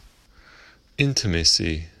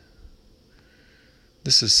Intimacy.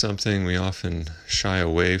 This is something we often shy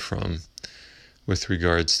away from with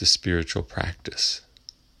regards to spiritual practice.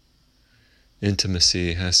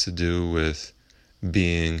 Intimacy has to do with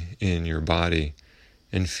being in your body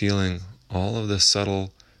and feeling all of the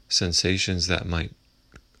subtle sensations that might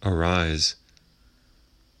arise,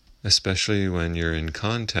 especially when you're in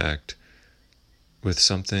contact with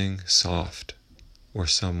something soft or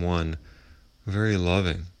someone very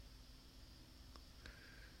loving.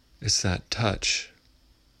 It's that touch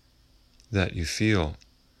that you feel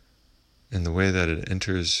and the way that it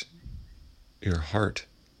enters your heart.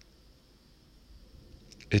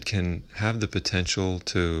 It can have the potential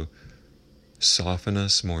to soften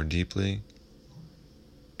us more deeply,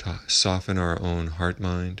 to soften our own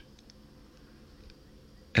heart-mind,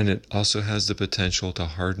 and it also has the potential to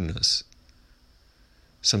harden us.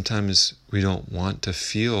 Sometimes we don't want to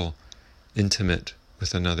feel intimate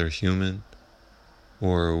with another human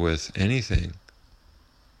or with anything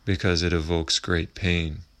because it evokes great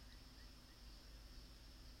pain.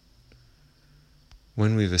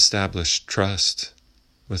 When we've established trust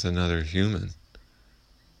with another human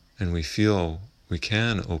and we feel we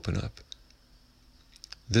can open up,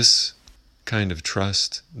 this kind of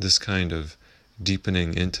trust, this kind of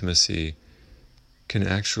deepening intimacy can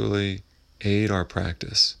actually aid our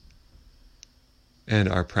practice, and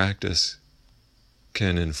our practice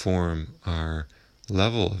can inform our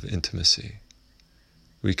level of intimacy.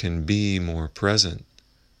 We can be more present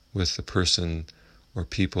with the person or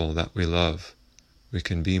people that we love. We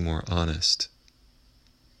can be more honest.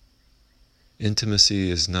 Intimacy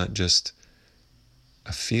is not just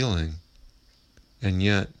a feeling, and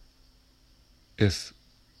yet if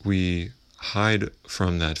we hide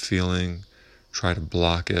from that feeling, try to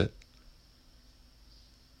block it,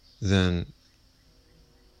 then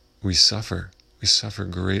we suffer. We suffer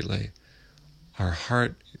greatly. Our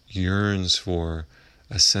heart yearns for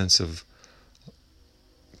a sense of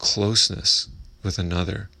closeness with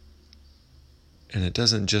another. And it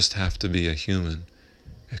doesn't just have to be a human.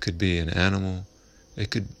 It could be an animal. It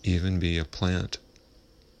could even be a plant.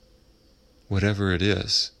 Whatever it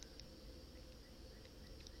is,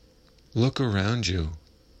 look around you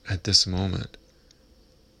at this moment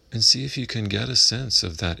and see if you can get a sense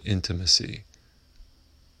of that intimacy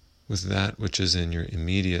with that which is in your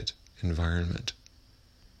immediate environment.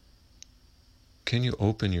 Can you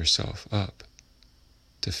open yourself up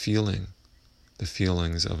to feeling the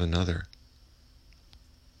feelings of another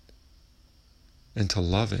and to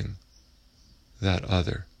loving that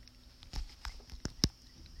other?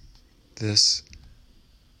 This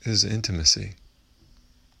is intimacy.